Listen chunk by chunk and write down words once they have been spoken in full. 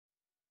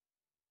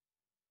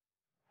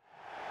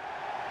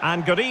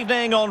And good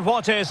evening on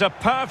what is a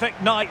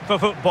perfect night for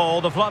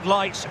football. The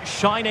floodlights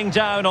shining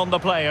down on the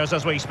players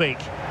as we speak.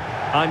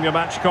 I'm your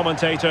match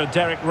commentator,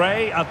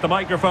 Raed, at the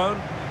microphone.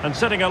 And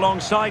sitting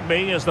alongside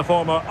me is the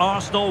former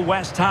Arsenal,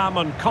 West Ham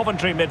and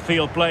Coventry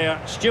midfield player,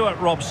 Stuart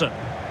Robson.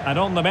 And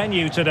on the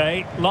menu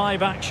today,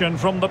 live action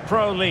from the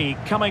Pro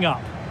League coming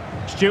up.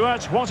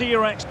 Stuart, what are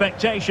your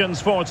expectations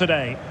for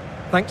today?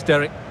 Thanks,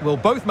 Derek. Well,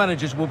 both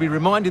managers will be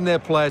reminding their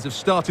players of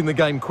starting the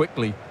game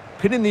quickly,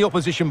 pinning the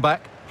opposition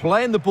back,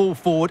 playing the ball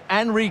forward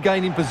and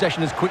regaining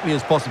possession as quickly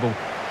as possible.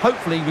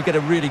 Hopefully we get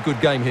a really good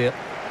game here.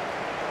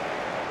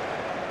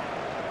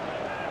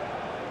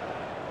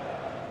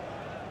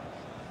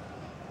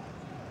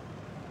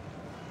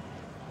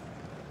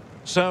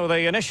 So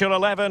the initial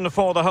 11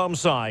 for the home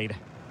side.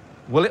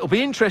 Well, it'll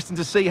be interesting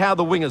to see how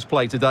the wingers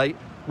play today.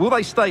 Will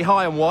they stay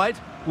high and wide?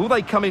 Will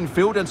they come in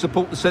field and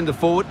support the centre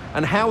forward?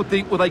 And how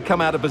deep will they come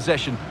out of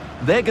possession?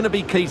 They're going to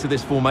be key to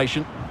this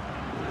formation.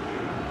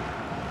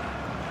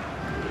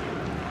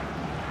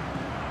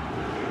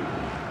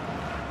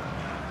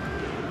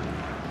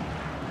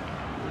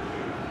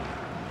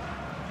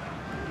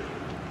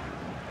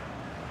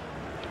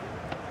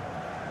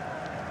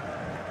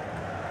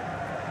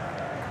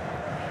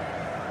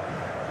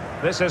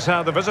 This is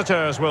how the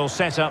visitors will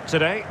set up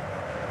today.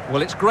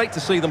 Well, it's great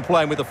to see them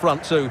playing with the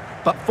front two,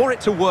 but for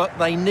it to work,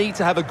 they need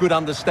to have a good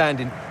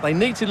understanding. They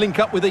need to link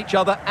up with each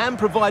other and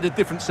provide a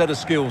different set of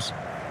skills.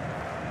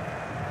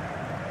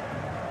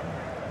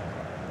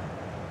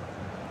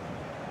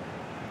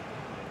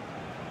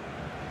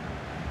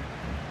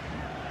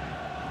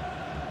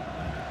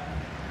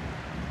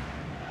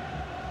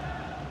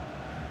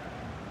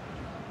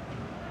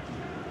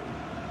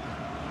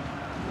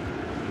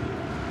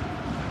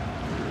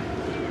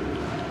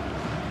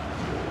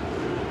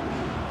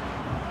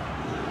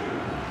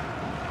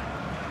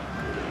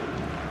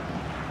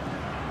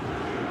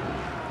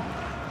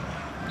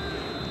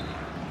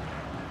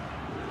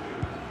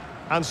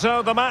 And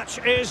so the match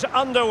is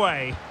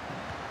underway.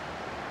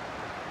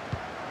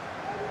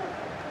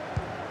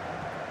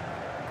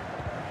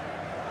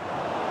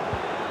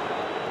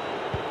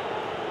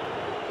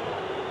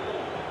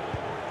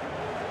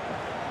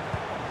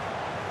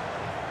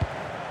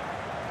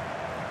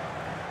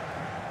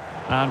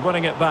 And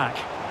winning it back.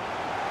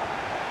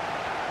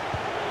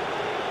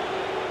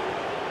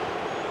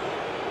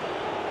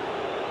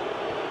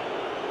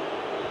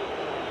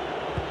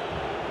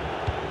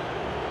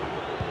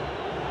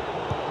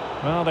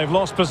 Well, they've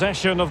lost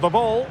possession of the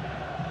ball.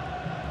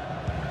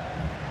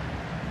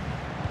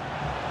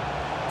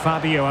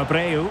 Fabio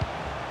Abreu.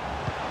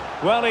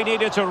 Well, he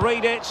needed to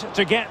read it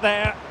to get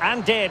there,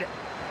 and did.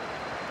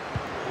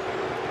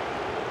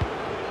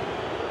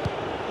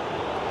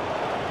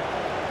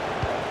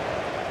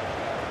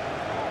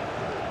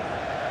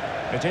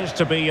 It is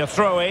to be a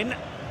throw-in.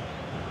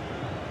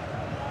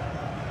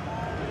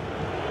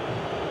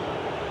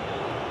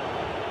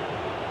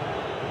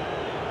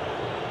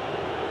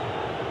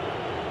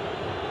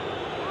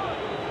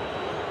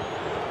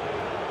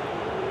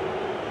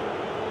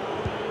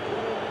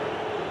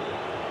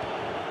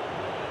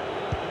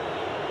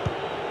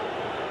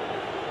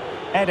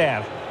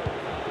 Eder.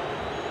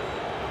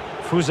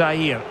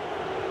 Fuzair.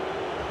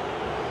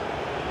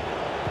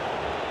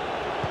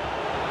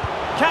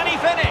 Can he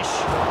finish?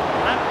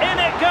 And in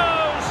it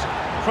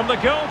goes! From the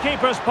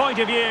goalkeeper's point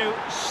of view,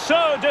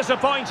 so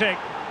disappointing.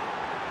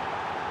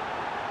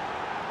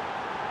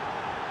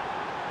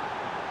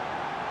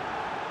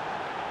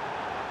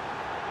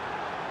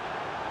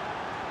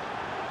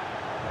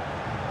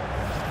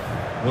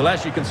 Well,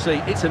 as you can see,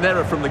 it's an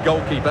error from the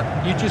goalkeeper.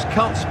 You just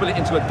can't spill it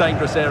into a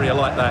dangerous area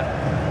like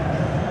that.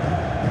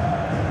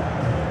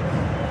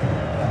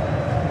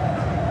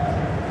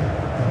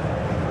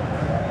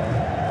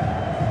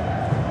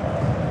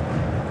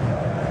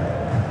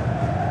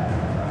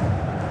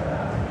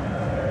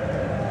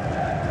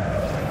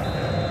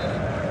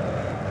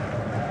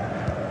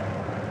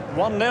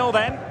 One 0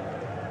 then.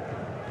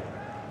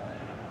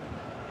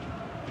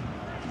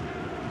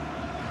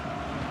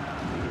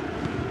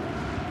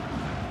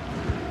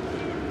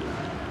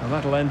 And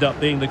that'll end up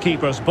being the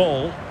keeper's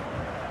ball.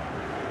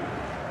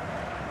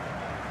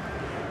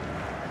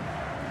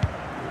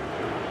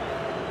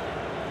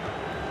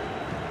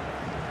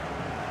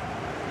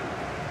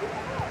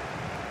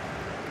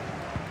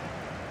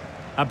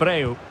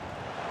 Abreu.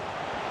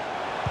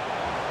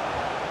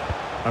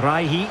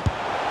 Raed.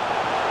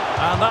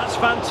 And that's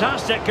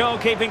fantastic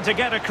goalkeeping to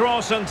get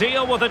across and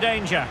deal with the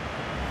danger.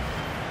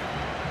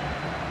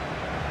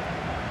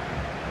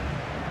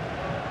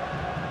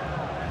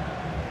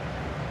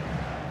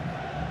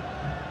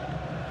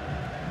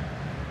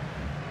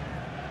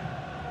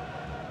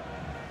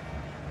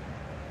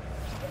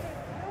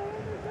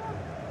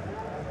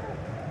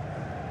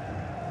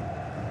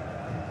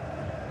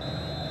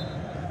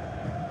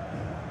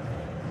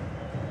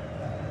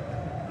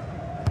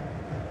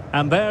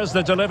 And there's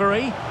the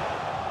delivery.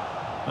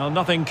 Well,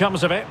 nothing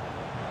comes of it.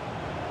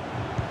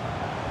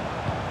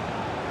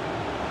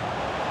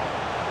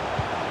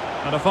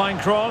 And a fine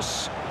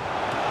cross.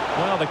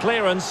 Well, the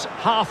clearance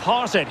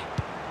half-hearted.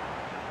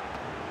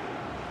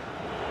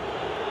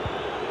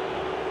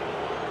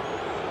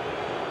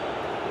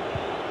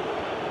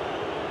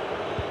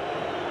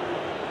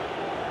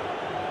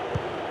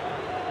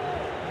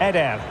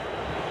 Eder.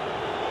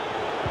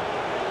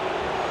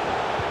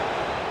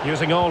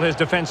 Using all his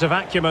defensive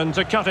acumen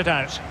to cut it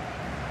out.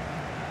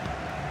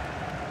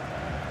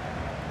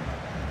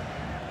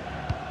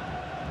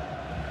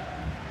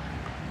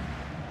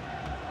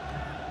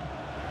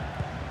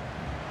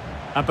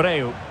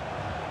 Abreu.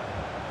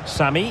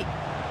 Sami.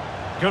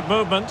 Good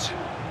movement.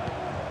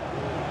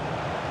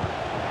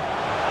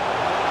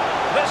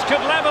 This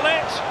could level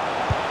it.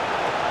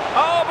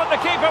 Oh, but the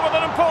keeper with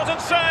an important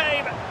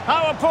save.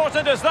 How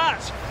important is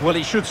that? Well,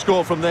 he should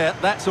score from there.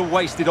 That's a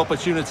wasted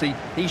opportunity.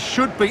 He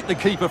should beat the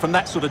keeper from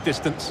that sort of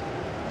distance.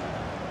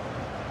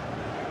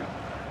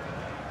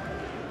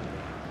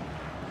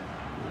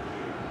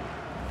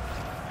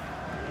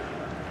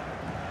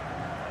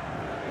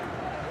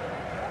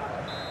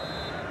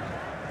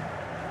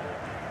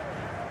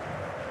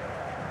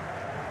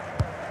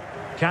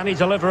 Can he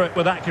deliver it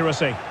with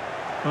accuracy?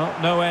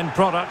 Well, no end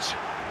product.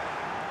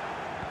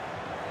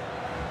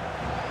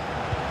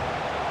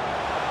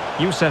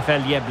 Youssef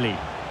El Yebli.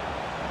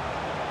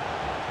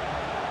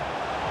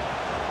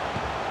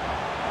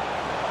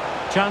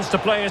 Chance to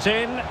play it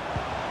in.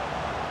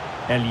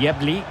 El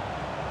Yebli.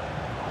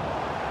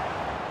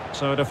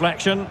 So a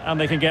deflection, and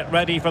they can get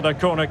ready for the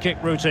corner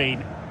kick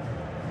routine.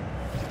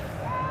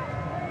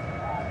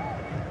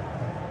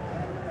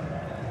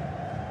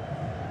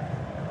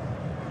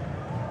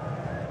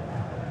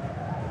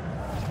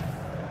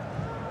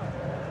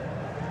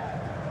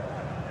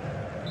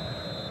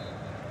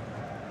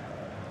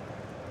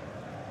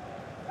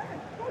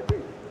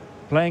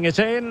 Playing it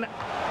in.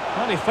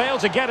 Well, he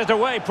failed to get it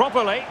away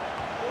properly.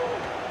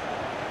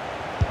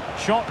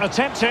 Shot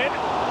attempted.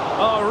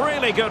 Oh,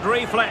 really good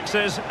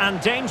reflexes and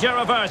danger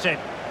averted.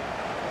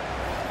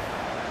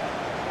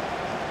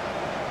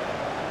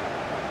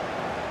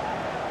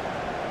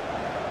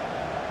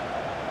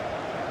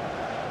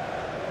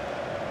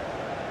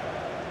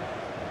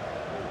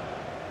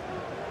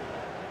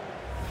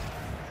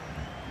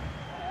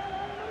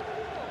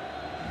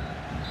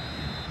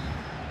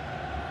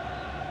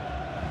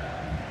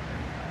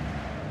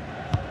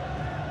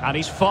 And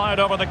he's fired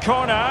over the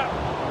corner.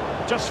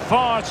 Just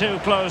far too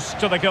close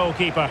to the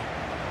goalkeeper.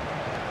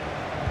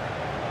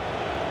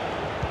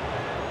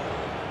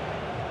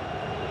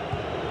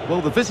 Well,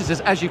 the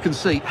visitors, as you can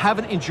see,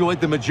 haven't enjoyed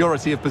the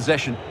majority of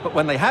possession. But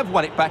when they have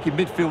won it back in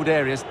midfield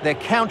areas, their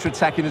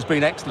counter-attacking has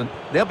been excellent.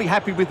 They'll be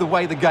happy with the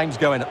way the game's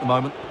going at the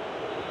moment.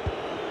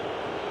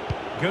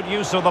 Good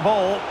use of the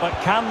ball, but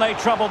can they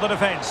trouble the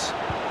defence?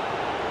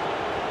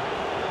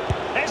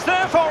 It's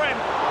there for him!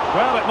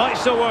 Well, it might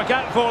still work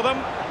out for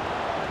them.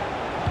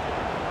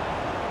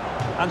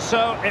 And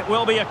so it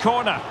will be a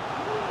corner.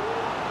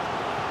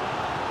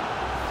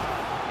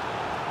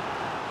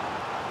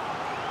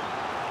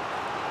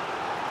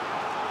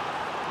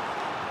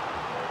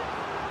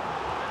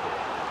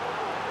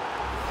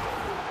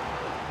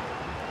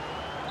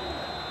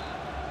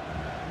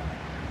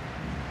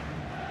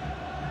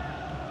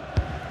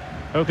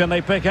 Who can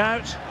they pick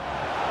out?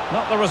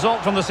 Not the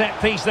result from the set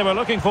piece they were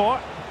looking for.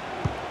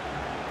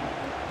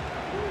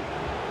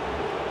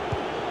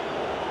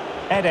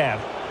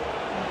 Eder.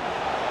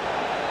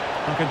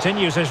 And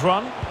continues his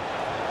run.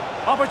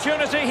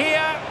 Opportunity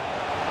here.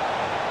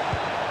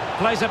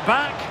 Plays it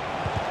back.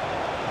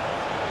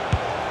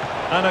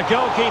 And a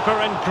goalkeeper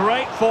in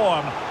great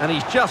form. And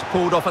he's just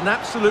pulled off an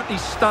absolutely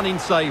stunning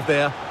save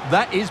there.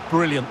 That is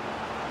brilliant.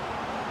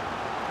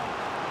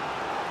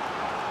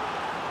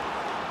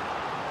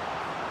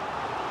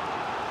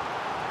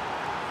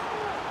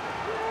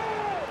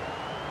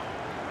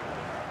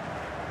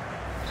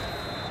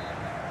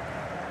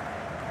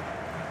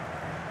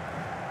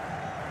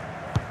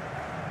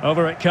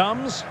 Over it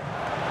comes.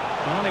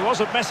 Well, he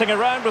wasn't messing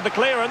around with the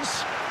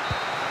clearance.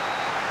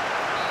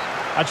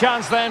 A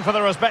chance then for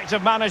the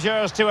respective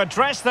managers to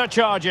address their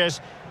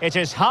charges. It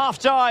is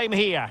half-time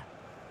here.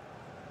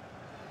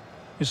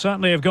 You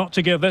certainly have got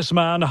to give this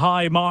man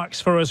high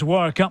marks for his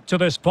work up to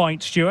this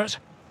point, Stuart.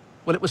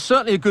 Well, it was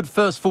certainly a good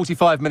first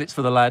 45 minutes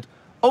for the lad.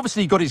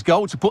 Obviously, he got his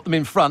goal to put them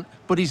in front,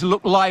 but he's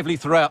looked lively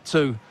throughout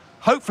too.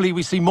 Hopefully,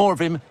 we see more of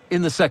him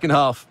in the second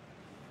half.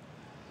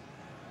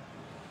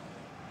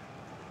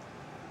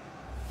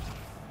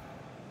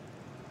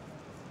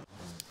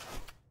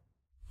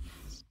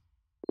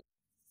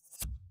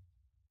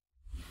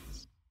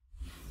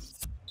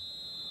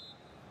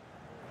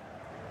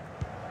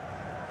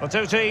 The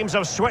two teams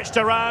have switched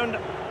around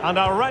and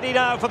are ready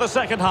now for the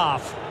second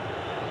half.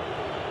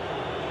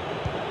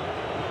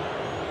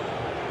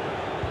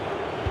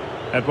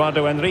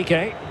 Eduardo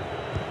Enrique.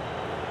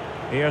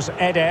 Here's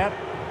Eder.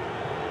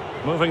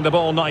 Moving the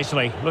ball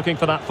nicely, looking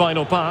for that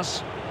final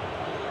pass.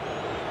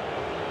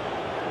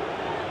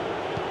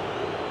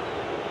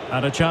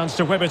 And a chance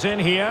to whip it in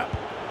here.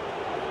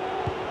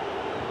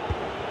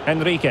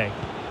 Enrique.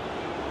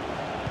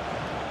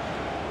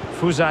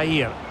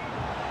 Fuzair.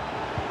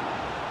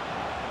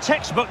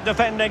 Textbook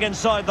defending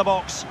inside the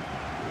box.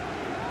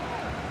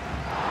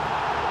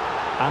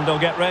 And they'll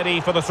get ready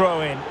for the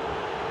throw-in.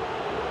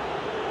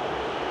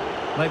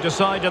 They've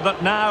decided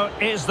that now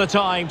is the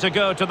time to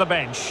go to the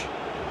bench.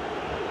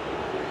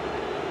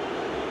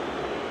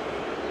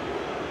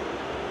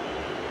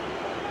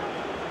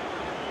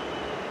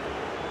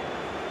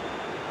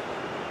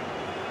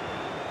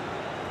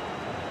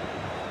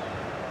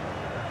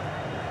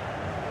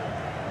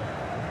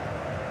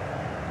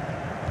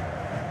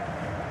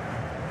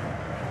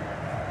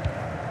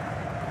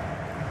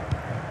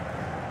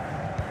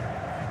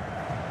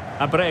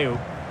 Abreu.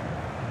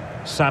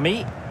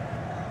 Sami.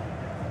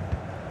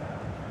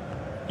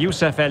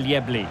 Youssef El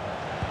Yebli.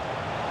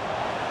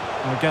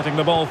 We're getting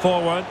the ball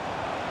forward.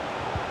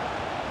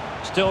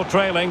 Still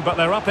trailing, but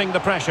they're upping the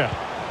pressure.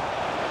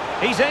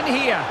 He's in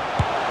here.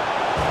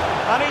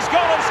 And he's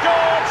gone and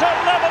scored to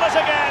level it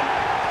again.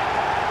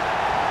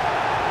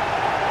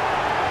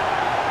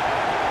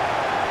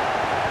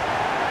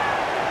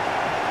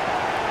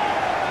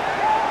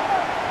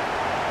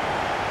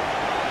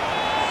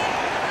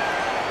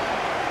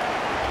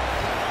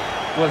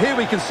 Well, here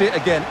we can see it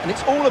again, and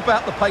it's all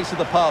about the pace of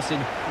the passing.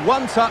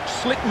 One touch,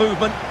 slick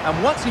movement,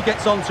 and once he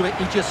gets onto it,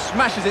 he just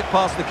smashes it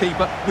past the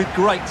keeper with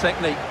great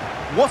technique.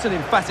 What an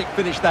emphatic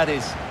finish that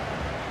is.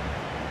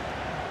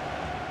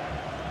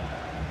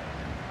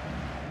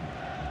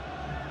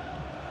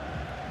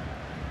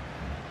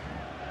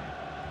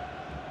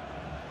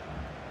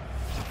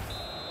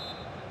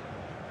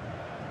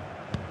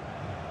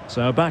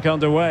 So back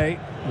underway.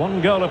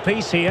 1 goal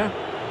apiece here.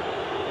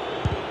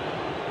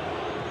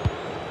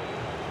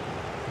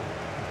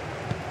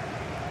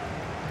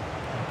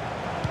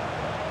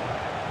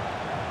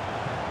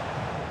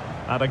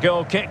 And a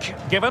goal kick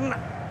given.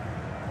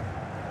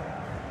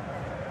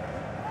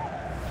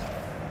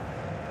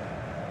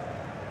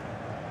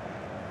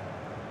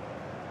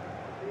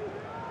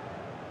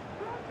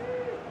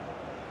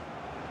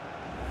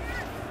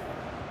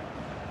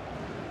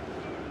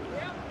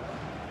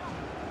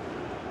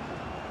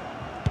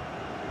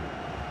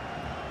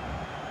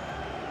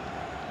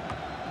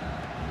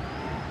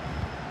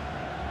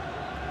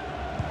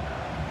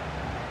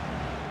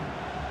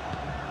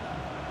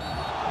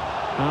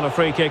 And a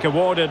free kick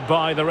awarded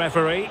by the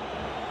referee.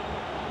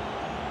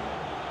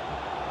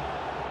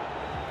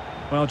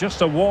 Well,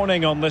 just a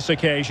warning on this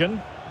occasion.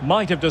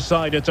 Might have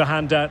decided to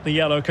hand out the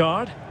yellow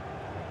card.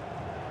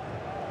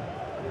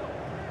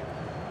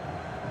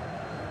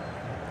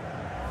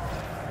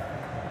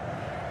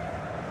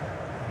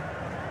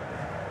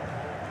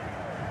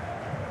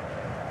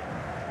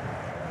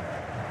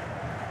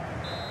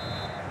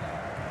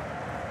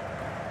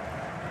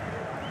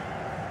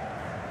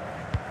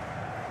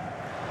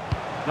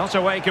 Not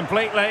away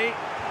completely.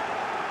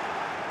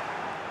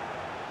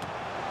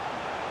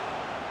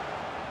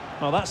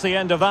 Well, that's the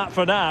end of that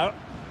for now.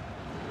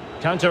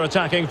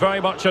 Counter-attacking, very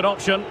much an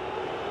option.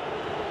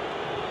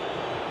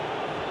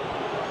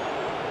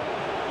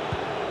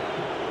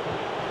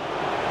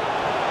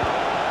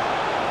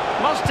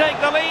 Must take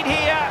the lead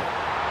here.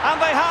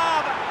 And they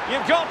have.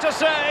 You've got to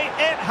say,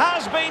 it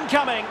has been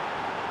coming.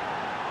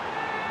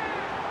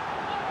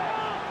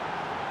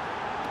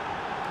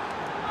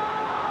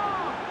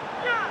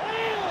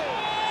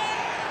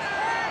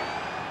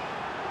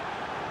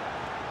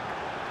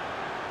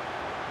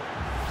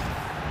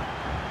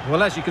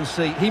 Well, as you can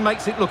see, he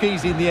makes it look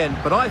easy in the end,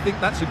 but I think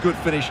that's a good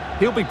finish.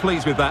 He'll be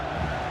pleased with that.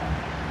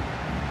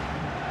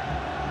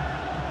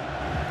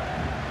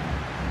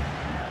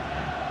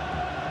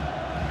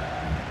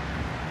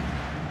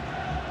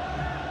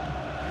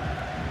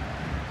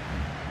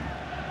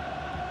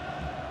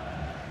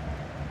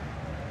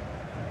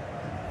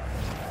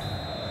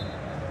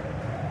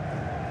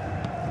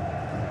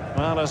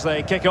 Well, as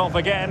they kick off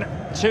again,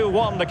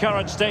 2-1 the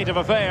current state of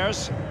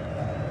affairs.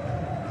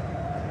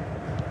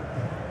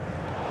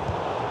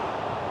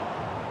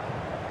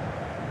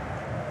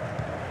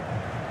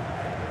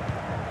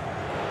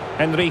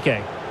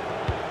 Enrique.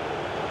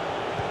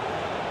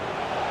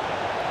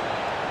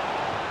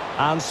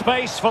 And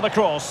space for the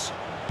cross.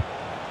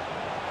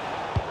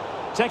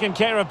 Taking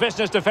care of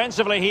business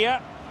defensively here.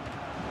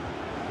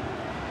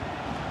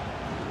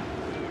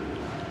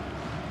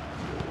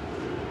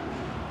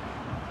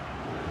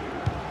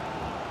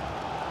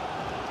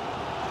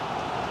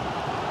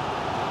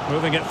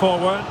 Moving it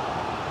forward.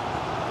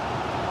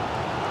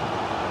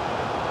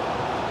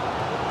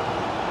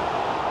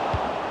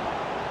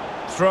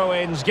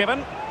 Throw-ins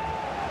given.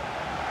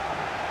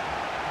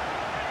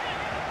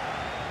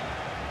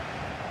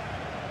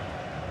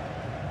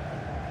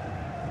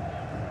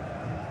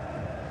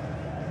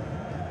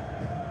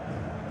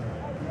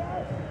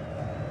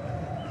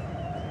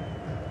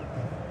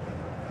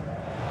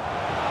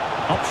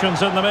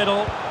 Options in the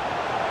middle.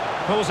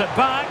 Pulls it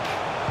back.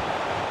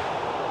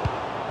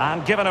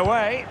 And given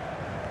away.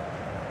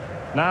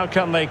 Now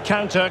can they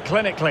counter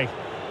clinically?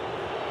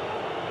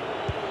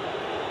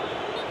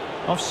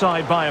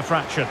 Offside by a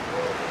fraction.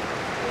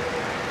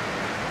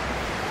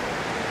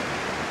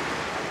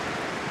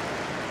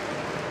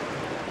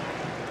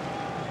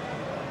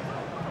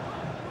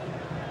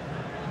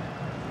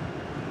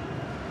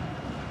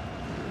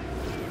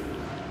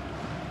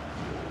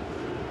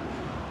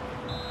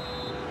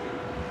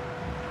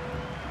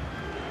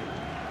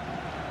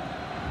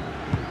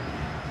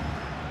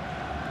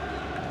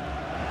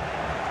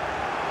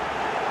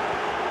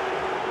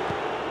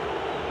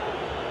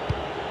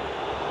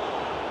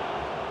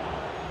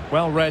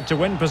 Well read to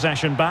win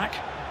possession back,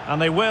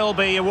 and they will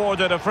be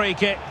awarded a free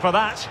kick for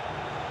that.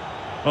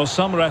 Well,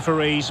 some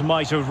referees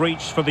might have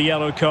reached for the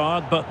yellow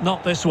card, but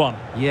not this one.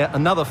 Yeah,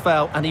 another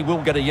foul, and he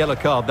will get a yellow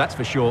card, that's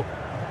for sure.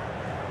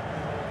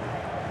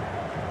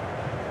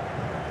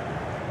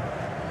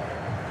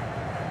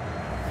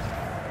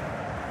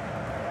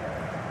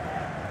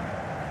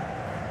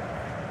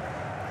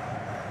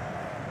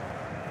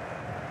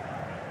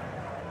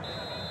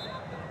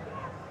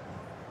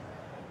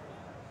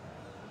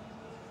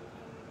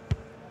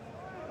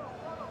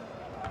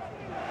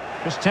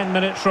 Just 10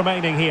 minutes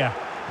remaining here.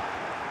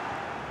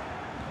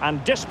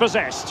 And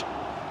dispossessed.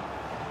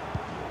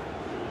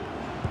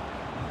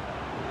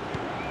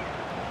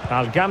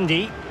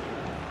 Al-Ghamdi.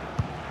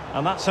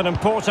 And that's an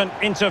important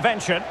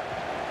intervention.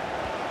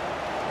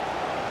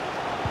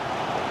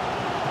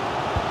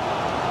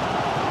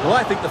 Well,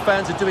 I think the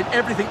fans are doing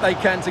everything they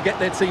can to get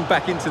their team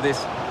back into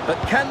this. But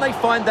can they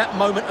find that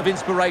moment of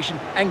inspiration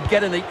and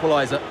get an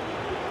equaliser?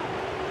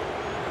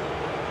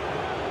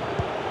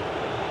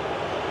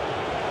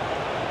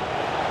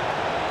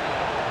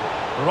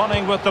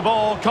 Running with the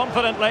ball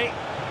confidently.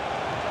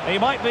 He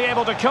might be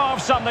able to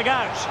carve something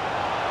out.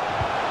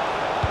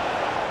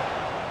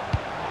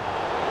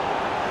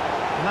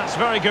 And that's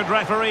very good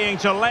refereeing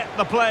to let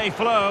the play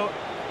flow.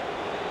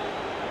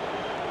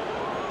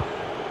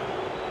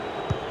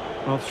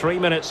 Well, 3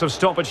 minutes of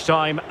stoppage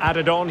time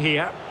added on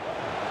here.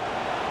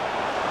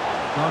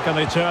 How can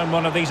they turn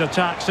one of these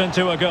attacks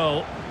into a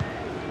goal?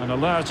 An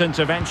alert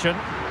intervention.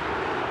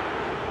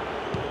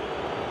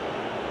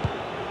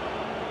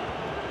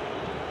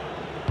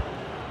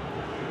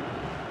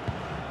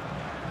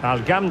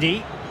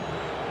 Al-Ghamdi.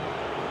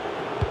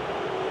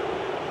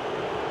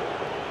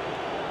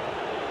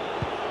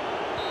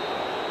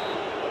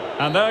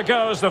 And there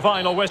goes the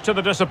final, which to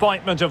the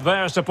disappointment of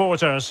their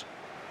supporters.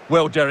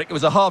 Well, Derek, it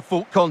was a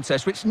hard-fought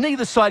contest, which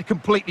neither side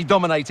completely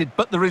dominated,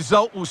 but the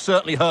result will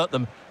certainly hurt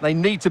them. They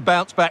need to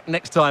bounce back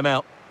next time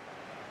out.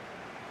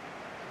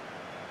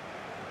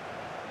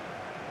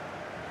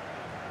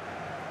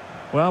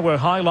 Well, we're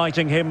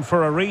highlighting him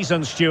for a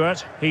reason,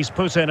 Stuart. He's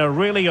put in a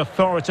really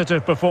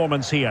authoritative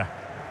performance here.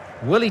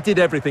 Well, he did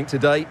everything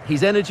today.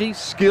 His energy,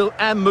 skill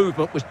and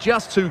movement was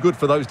just too good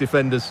for those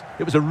defenders.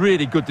 It was a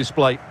really good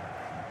display.